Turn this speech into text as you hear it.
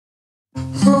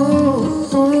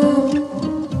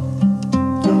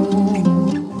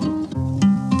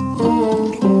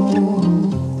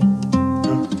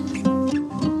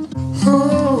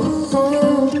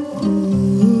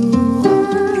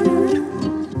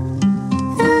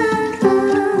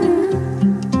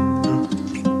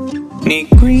Need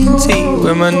green tea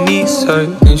when my knees hurt,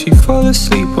 and she fall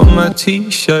asleep on my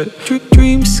t-shirt.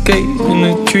 Dreamscape in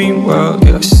a dream world.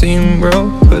 Yeah, I seem real,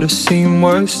 but I seem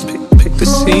worse. Pick the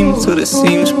seams till the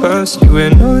seams burst. You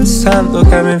ain't all this time, look,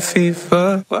 I'm in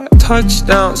fever.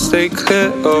 Touchdown, stay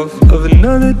clear of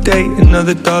another day,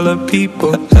 another dollar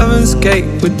people. Heaven's gate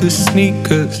with the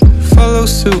sneakers. Follow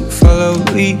suit, follow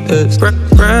leaders.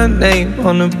 Brand name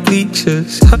on the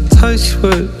bleachers. Touch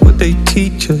wood, what they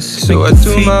teach us. So I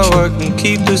do my work and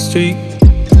keep the streak.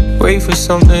 Wait for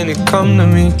something to come to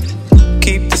me.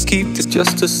 Keep this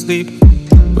just asleep.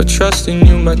 But trust in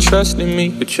you, my trust in me.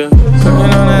 But you're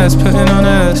putting on ass, putting on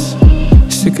ass.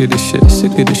 Sick of this shit,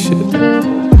 sick of this shit.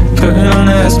 Putting on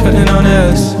ass, putting on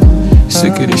ass.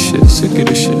 Sick of this shit, sick of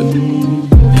this shit.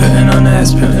 Putting on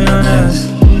ass, putting on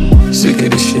ass. Sick of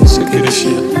this shit, sick of this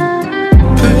shit.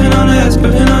 Putting on ass,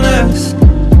 putting on ass.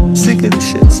 Sick of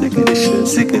this shit, sick of this shit,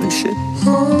 sick of this shit.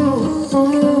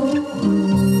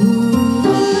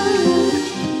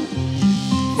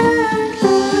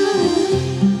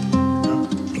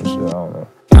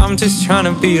 I'm just trying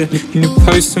to be a new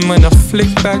person. When I flick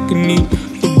back and need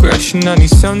progression, I need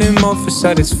something more for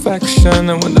satisfaction.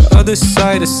 I want the other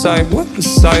side aside, what the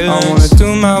silence? I wanna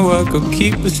do my work or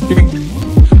keep the street,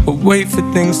 or wait for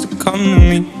things to come to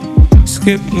me.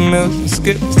 Skip the meals and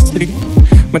skip the sleep.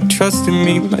 My trust in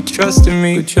me, my trust in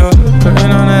me. But you're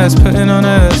putting on ass, putting on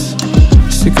ass.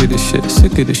 Sick of this shit,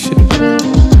 sick of this shit.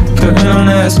 Putting on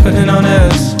ass, putting on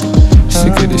ass.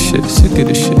 Sick of this shit, sick of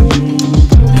this shit.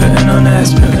 Putting on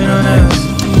ass, putting on ass.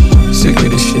 Sick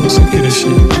of this shit, sick of this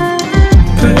shit.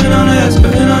 Putting on ass,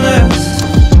 putting on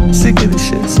ass. Sick of this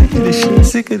shit, sick of this shit,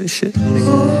 sick of this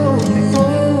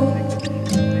shit.